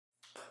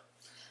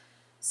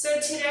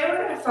So today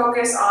we're going to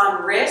focus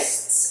on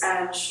wrists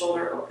and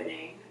shoulder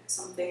opening.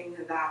 Something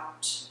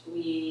that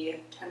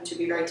we tend to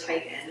be very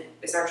tight in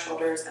is our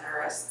shoulders and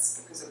our wrists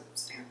because of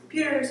staying on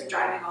computers and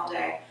driving all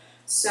day.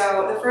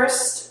 So the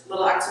first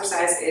little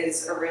exercise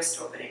is a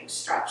wrist opening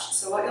stretch.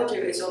 So what you'll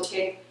do is you'll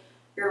take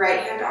your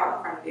right hand out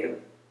in front of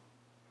you.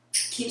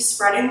 Keep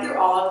spreading through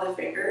all of the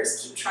fingers.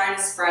 Keep trying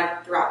to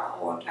spread throughout the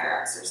whole entire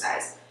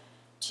exercise.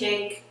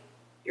 Take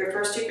your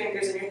first two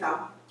fingers and your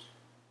thumb.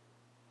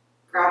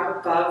 Grab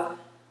above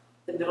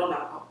the middle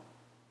knuckle.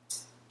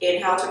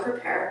 Inhale to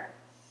prepare.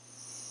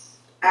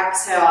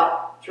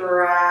 Exhale,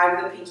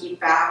 drag the pinky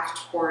back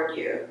toward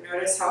you.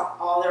 Notice how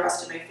all the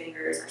rest of my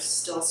fingers are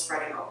still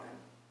spreading open.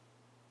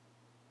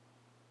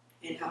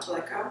 Inhale to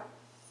let go.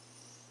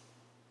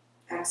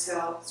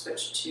 Exhale,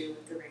 switch to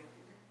the ring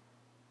finger.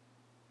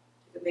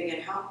 Take a big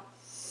inhale.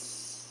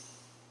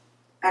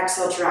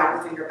 Exhale, drag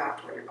the finger back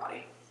toward your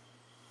body.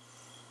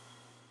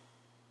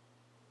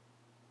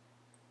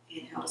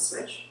 Inhale to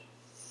switch.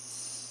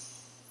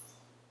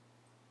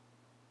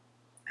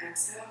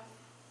 Exhale.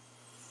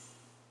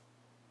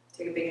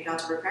 Take a big inhale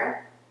to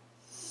prepare.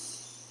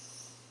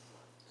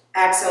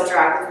 Exhale,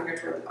 drag the finger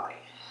toward the body.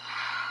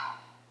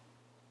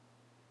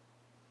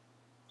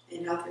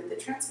 Inhale through the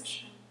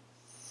transition.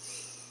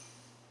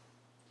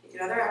 Take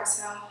another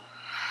exhale.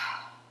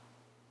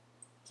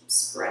 Keep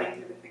spreading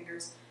through the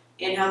fingers.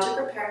 Inhale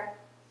to prepare.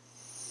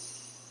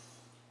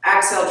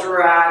 Exhale,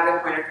 drag the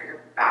pointer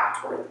finger back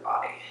toward the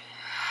body.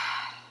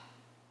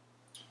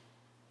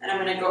 Then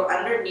I'm going to go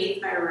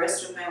underneath my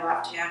wrist with my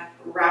left hand,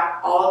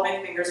 wrap all of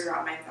my fingers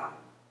around my thumb.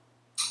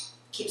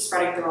 Keep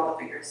spreading through all the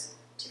fingers.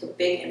 Take a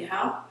big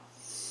inhale.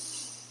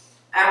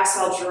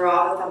 Exhale,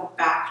 draw the thumb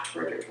back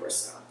toward your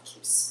torso.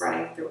 Keep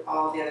spreading through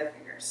all the other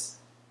fingers.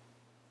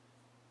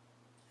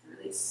 And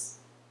release.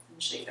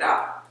 And shake it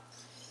out.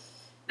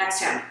 Next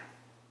hand.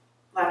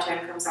 Left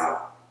hand comes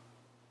out.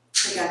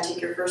 Again,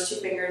 take your first two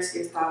fingers,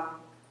 your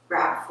thumb,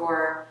 grab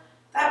for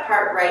that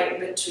part right in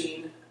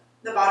between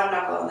the bottom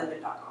knuckle and the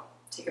mid knuckle.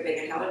 Take a big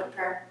inhale to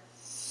prepare.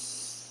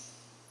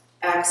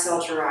 Exhale,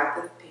 drag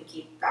the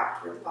pinky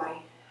back toward the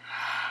body.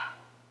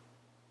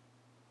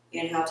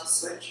 Inhale to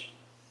switch.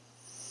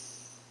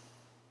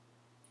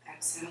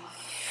 Exhale.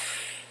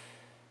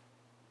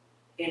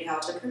 Inhale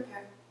to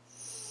prepare.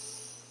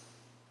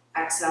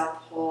 Exhale,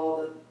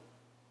 pull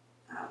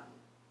the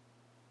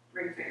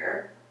ring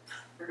finger,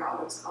 forgot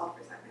what it was called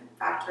for a second,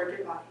 back toward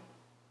your body.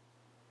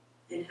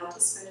 Inhale to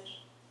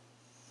switch.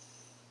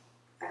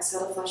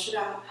 Exhale to flush it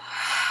out.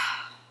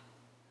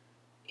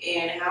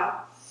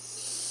 Inhale.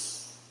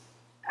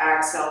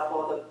 Exhale,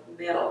 pull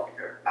the middle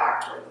finger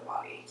back toward the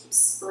body. Keep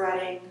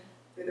spreading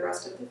through the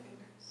rest of the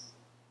fingers.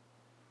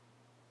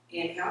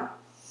 Inhale.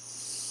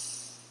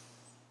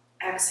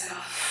 Exhale.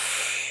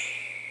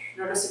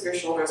 Notice if your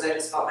shoulders, I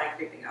just felt mine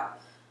creeping up.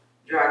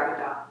 Drag them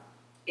down.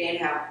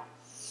 Inhale.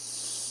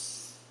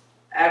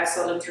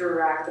 Exhale to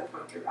drag the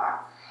pointer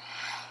back.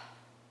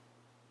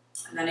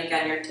 And then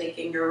again, you're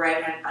taking your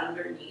right hand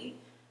underneath,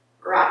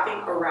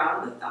 wrapping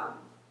around the thumb,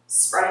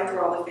 spreading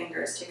through all the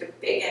fingers. Take a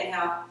big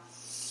inhale.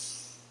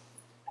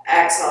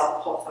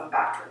 Exhale, pull thumb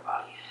back to your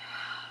body.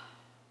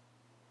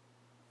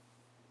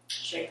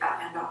 Shake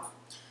that hand off.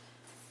 You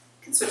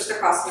can switch the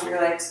crossing of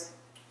your legs.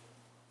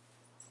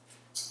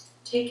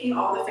 Taking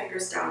all the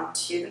fingers down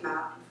to the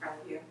mat in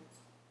front of you.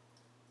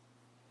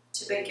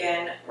 To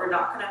begin, we're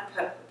not going to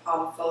put the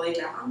palm fully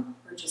down.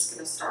 We're just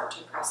going to start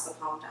to press the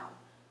palm down.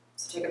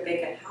 So take a big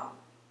inhale.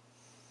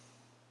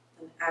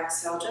 And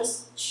exhale,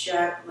 just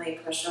gently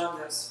push on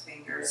those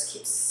fingers.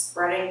 Keep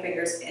spreading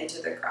fingers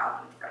into the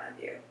ground in front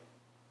of you.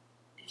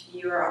 If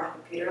you are on the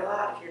computer a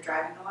lot, if you're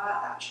driving a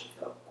lot, that should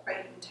feel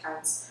quite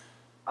intense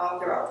all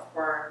throughout the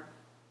forearm.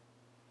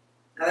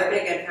 Another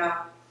big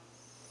inhale.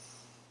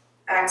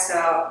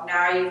 Exhale.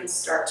 Now you can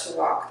start to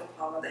walk the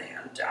palm of the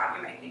hand down.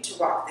 You might need to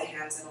walk the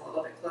hands in a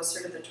little bit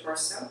closer to the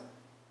torso.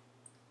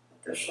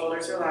 Let the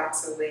shoulders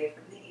relax away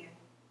from the ear.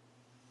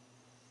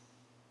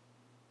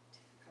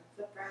 Take a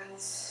couple of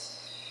breaths.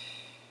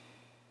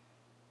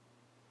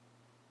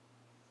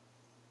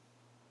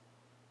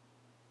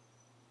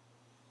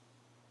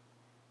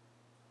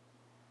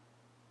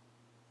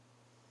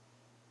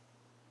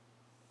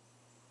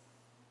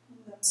 And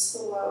then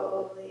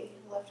slowly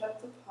lift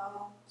up the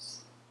palms.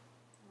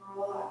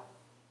 Roll up.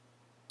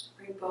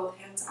 Bring both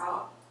hands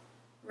out.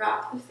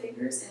 Wrap the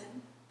fingers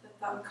in. The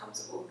thumb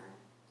comes over.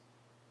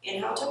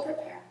 Inhale to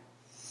prepare.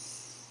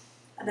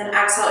 And then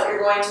exhale, you're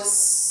going to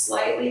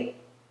slightly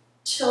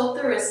tilt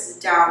the wrists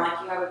down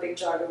like you have a big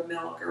jug of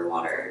milk or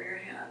water in your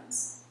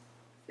hands.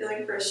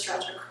 Feeling for a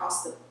stretch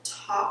across the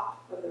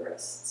top of the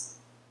wrists.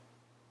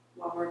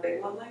 One more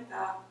big one like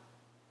that.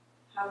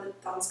 Have the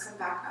thumbs come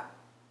back up.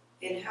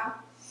 Inhale.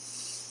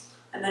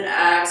 And then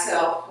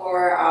exhale,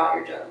 pour out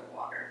your jug of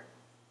water.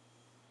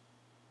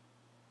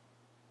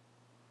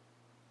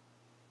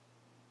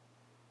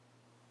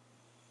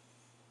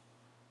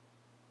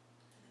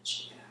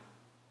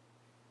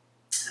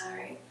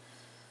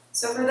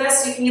 So for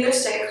this, you can either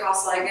stay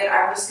cross-legged.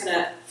 I'm just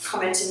gonna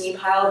come into knee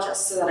pile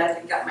just so that I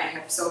can get my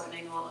hips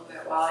opening a little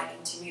bit while I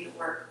continue to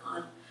work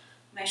on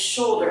my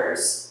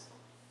shoulders.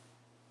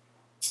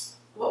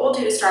 What we'll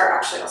do to start,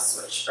 actually I'll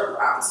switch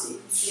around so you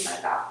can see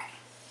my back,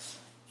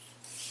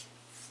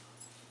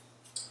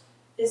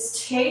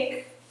 is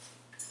take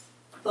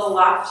the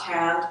left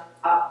hand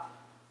up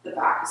the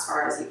back as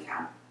far as you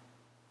can.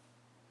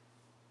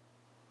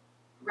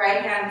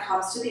 Right hand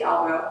comes to the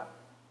elbow,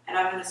 and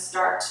I'm going to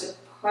start to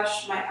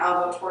push my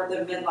elbow toward the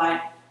midline,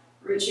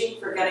 reaching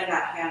for getting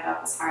that hand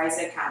up as high as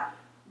I can.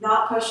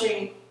 Not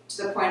pushing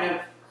to the point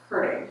of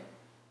hurting,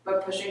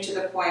 but pushing to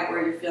the point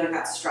where you're feeling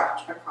that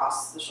stretch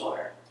across the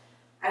shoulder.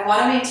 I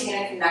want to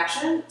maintain a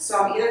connection, so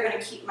I'm either going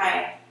to keep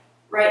my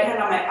right hand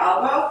on my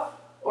elbow,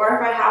 or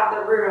if I have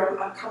the room,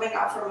 I'm coming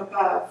up from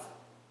above,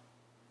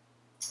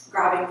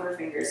 grabbing for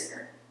fingers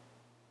here.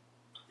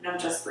 And I'm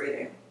just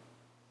breathing.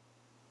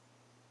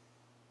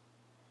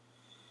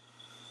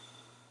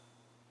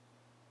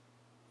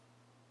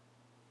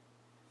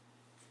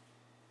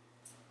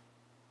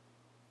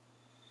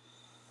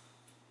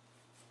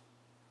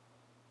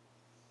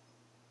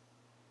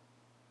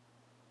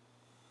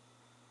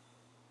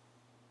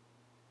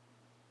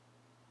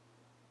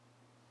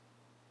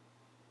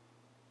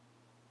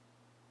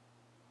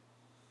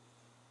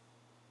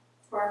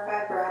 Four or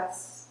five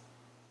breaths,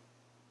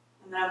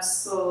 and then I'm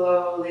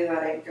slowly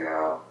letting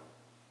go,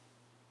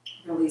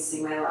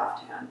 releasing my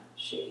left hand,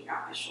 shaking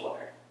out my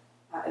shoulder.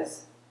 That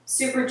is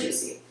super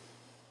juicy.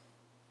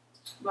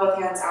 Both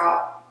hands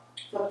out,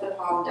 flip the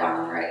palm down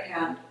on the right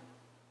hand,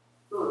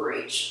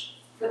 reach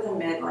for the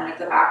midline of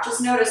the back.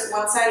 Just notice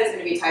one side is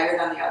going to be tighter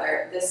than the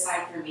other. This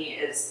side for me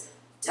is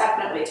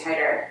definitely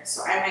tighter,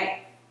 so I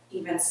might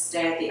even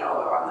stay at the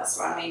elbow on this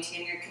one,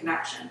 maintaining a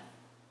connection.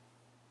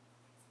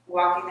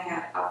 Walking the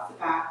hand up the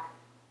back.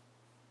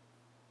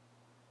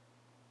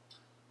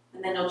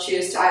 And then you'll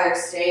choose to either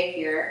stay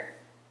here,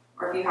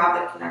 or if you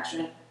have the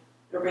connection,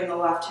 you'll bring the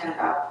left hand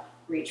up,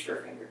 reach for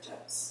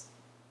fingertips.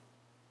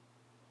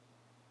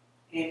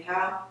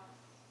 Inhale.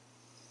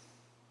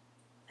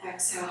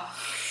 Exhale.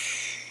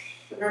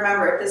 But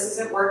remember, if this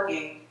isn't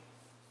working,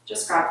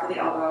 just grab for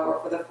the elbow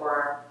or for the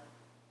forearm.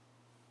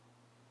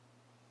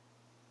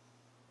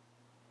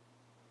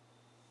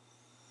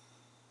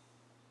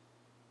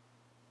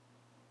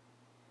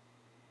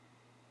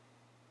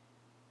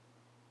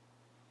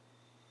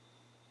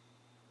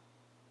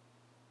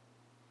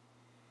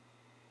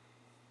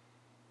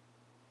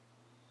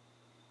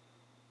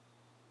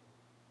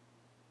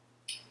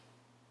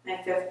 My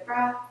fifth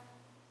breath,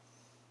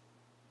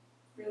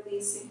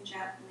 releasing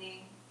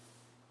gently,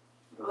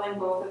 rolling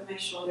both of my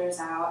shoulders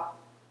out.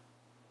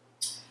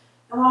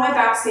 And while my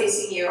back's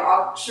facing you,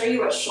 I'll show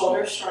you what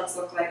shoulder shrugs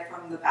look like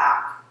from the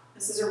back.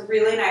 This is a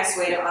really nice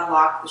way to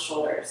unlock the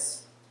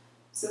shoulders.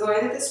 So the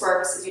way that this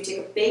works is you take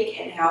a big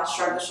inhale,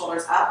 shrug the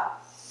shoulders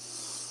up,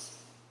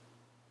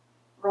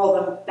 roll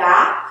them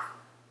back,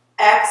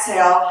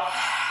 exhale,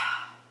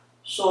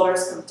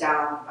 shoulders come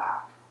down the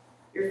back.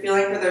 You're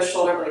feeling for those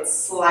shoulder blades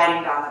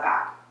sliding down the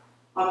back.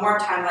 One more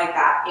time like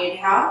that.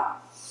 Inhale,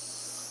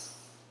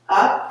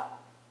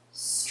 up,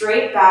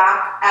 straight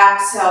back,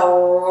 exhale,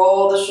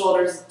 roll the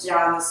shoulders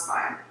down the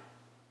spine.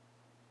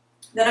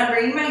 Then I'm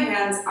bringing my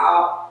hands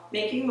out,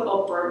 making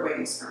little bird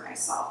wings for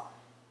myself.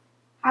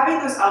 Having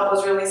those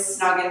elbows really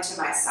snug into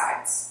my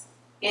sides.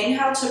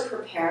 Inhale to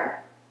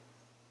prepare.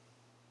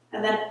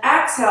 And then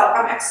exhale,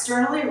 I'm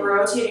externally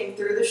rotating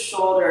through the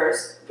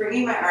shoulders,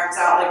 bringing my arms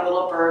out like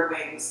little bird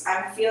wings.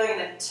 I'm feeling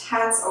an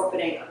intense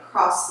opening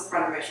across the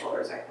front of my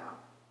shoulders right now.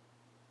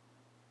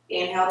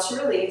 Inhale to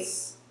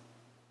release.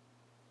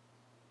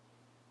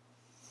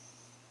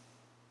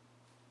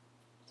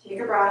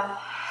 Take a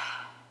breath.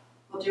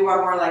 We'll do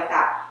one more like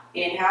that.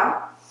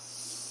 Inhale.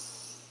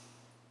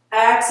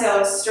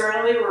 Exhale,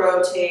 externally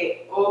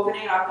rotate,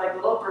 opening up like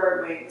little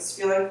bird wings,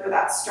 feeling for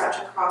that stretch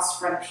across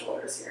front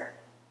shoulders here.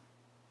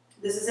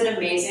 This is an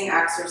amazing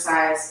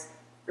exercise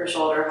for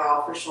shoulder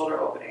health, for shoulder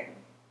opening.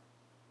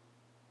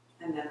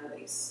 And then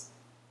release.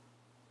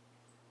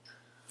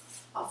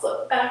 I'll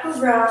flip back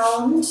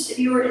around. If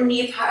you were in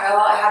knee pile,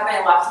 I have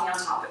my left knee on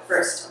top at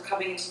first. I'm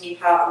coming into knee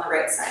pile on the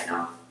right side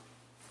now.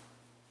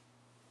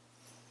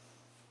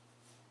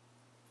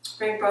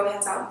 Bring both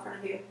hands out in front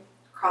of you.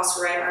 Cross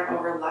right arm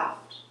over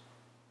left.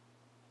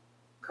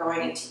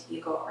 Going into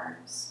eagle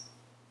arms.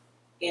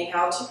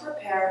 Inhale to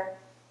prepare.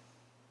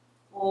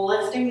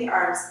 Lifting the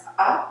arms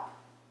up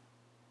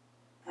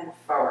and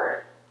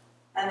forward.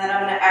 And then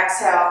I'm going to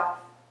exhale,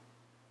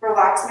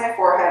 relax my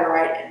forehead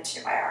right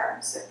into my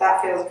arms, if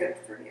that feels good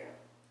for you.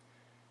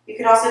 You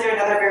can also do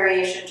another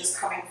variation, just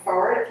coming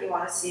forward if you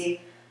want to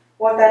see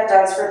what that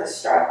does for the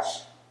stretch.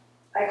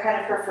 I kind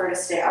of prefer to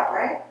stay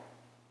upright,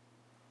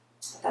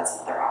 but that's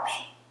another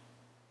option.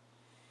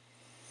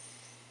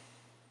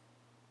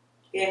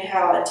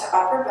 Inhale into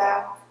upper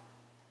back.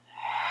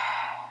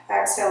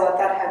 Exhale, let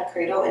that head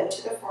cradle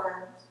into the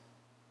forearms.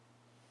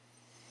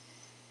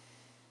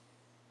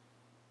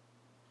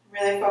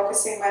 Really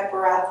focusing my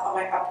breath on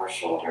my upper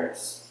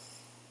shoulders.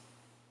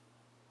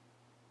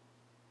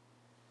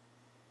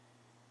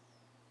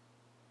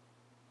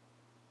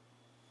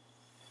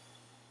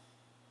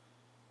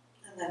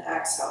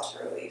 exhale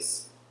to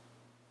release.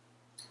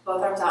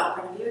 Both arms out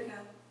in front of you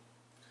again.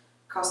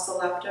 Cross the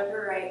left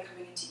over right,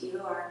 coming into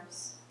eagle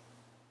arms.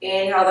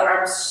 Inhale, the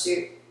arms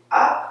shoot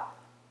up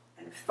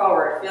and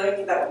forward, feeling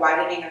through that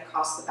widening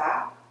across the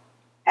back.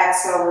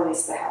 Exhale,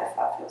 release the head if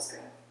that feels good.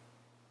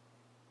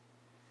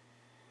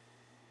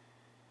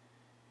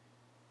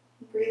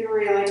 Breathe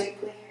really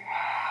deeply here.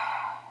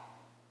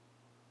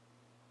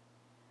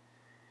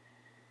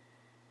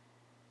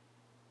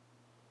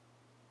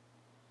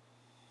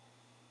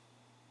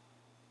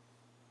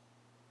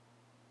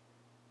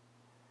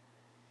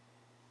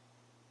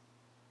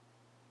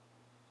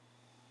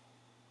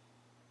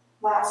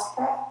 Last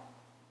breath.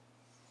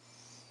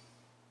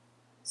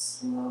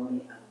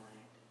 Slowly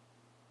unwind.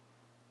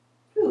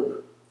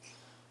 Ooh.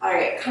 All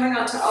right, coming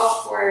onto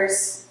all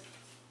fours.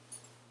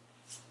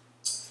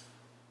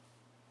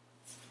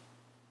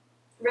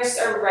 Wrists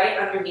are right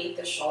underneath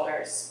the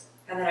shoulders.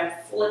 And then I'm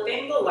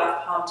flipping the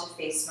left palm to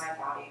face my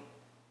body.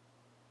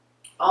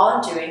 All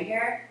I'm doing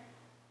here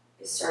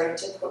is starting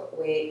to put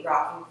weight,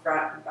 rocking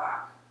front and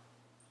back.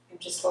 I'm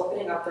just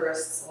opening up the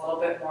wrists a little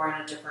bit more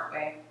in a different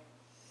way.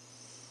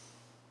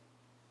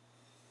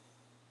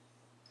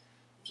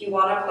 If you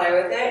want to play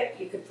with it,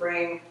 you could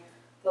bring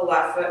the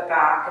left foot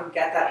back and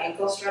get that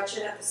ankle stretch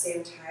in at the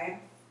same time.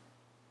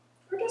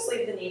 Or just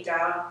leave the knee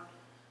down.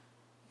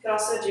 You could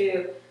also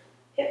do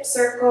hip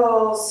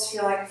circles,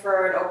 feeling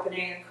for an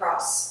opening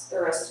across the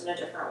wrist in a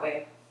different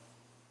way.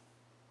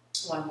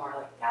 One more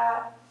like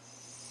that.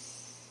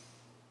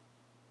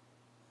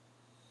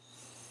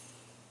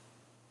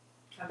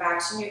 Come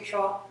back to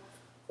neutral.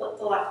 Flip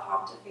the left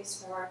palm to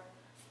face forward.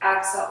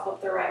 Exhale,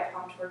 flip the right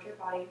palm toward your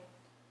body.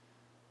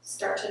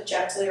 Start to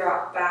gently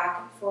rock back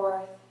and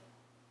forth.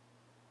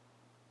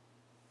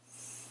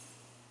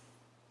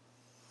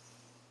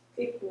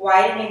 Keep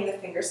widening the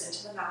fingers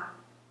into the mat.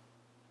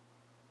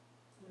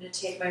 I'm going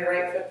to take my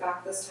right foot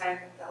back this time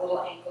with that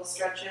little ankle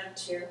stretch in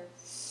too.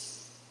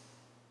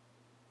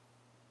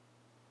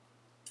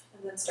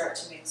 And then start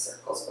to make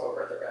circles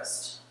over the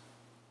wrist.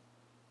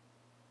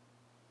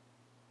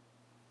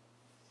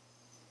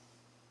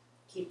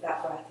 Keep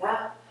that breath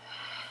up.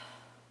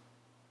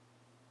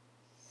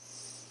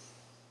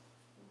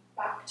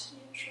 Back to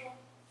neutral.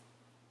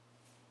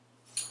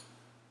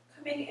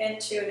 Coming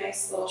into a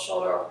nice little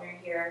shoulder opener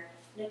here.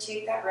 I'm going to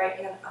take that right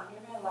hand under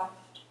my left.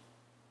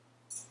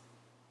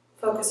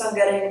 Focus on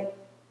getting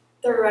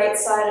the right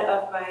side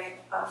of my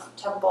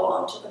temple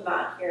onto the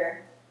mat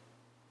here.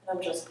 And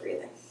I'm just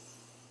breathing.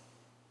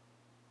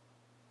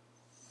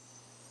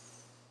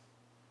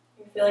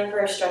 You're feeling for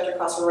a stretch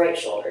across the right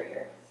shoulder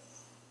here.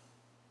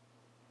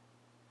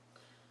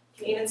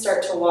 You can even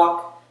start to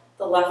walk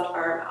the left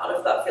arm out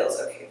if that feels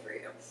okay for you.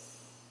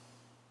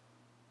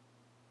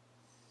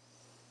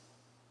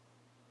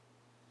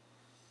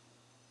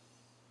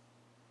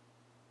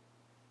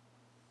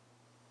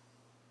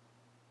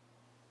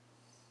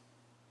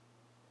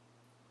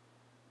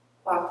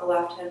 Walk the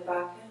left hand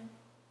back in.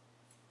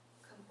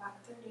 Come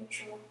back through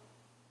neutral.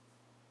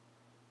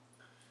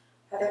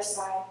 Other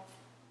side.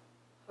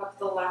 Hook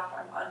the left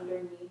arm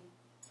underneath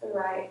the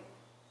right.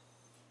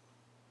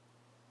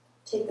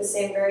 Take the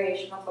same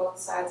variation on both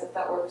sides if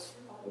that works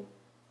for your body.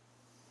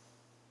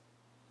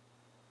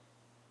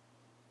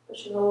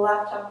 Pushing the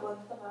left temple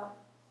into the mat.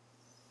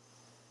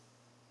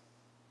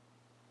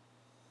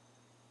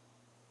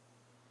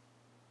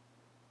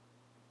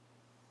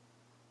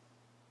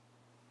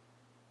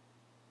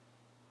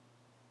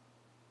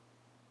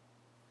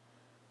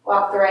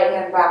 Walk the right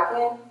hand back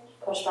in,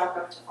 push back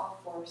up to all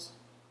fours.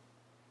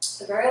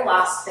 The very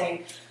last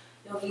thing,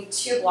 you'll need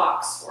 2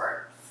 blocks for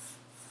it.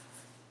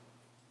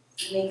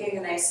 Making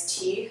a nice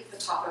T at the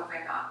top of my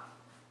mat.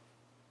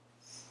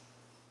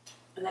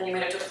 And then you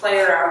might have to play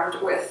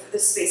around with the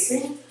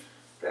spacing,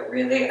 but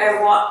really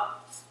I want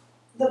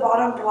the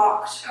bottom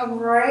block to come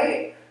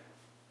right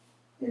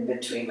in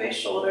between my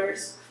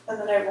shoulders, and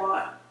then I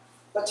want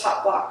the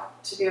top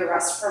block to be a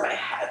rest for my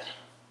head.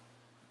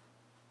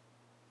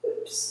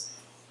 Oops.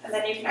 And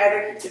then you can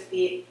either keep the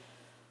feet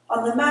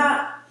on the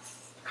mat,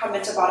 come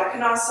into Baddha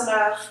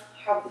Konasana,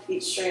 have the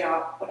feet straight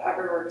up,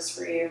 whatever works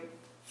for you.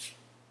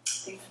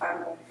 I think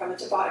I'm going to come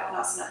into Baddha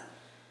Konasana,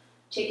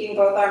 taking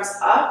both arms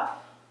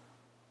up,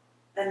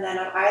 and then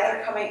I'm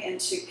either coming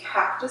into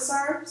cactus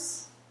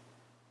arms,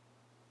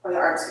 or the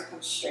arms can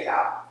come straight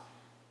out.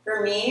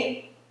 For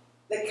me,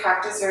 the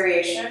cactus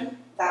variation,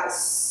 that is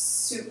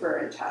super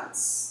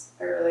intense.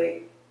 I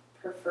really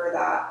prefer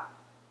that.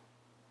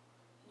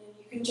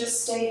 You can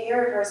just stay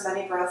here for as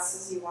many breaths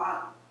as you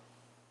want,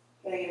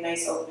 getting a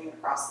nice opening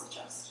across the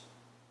chest.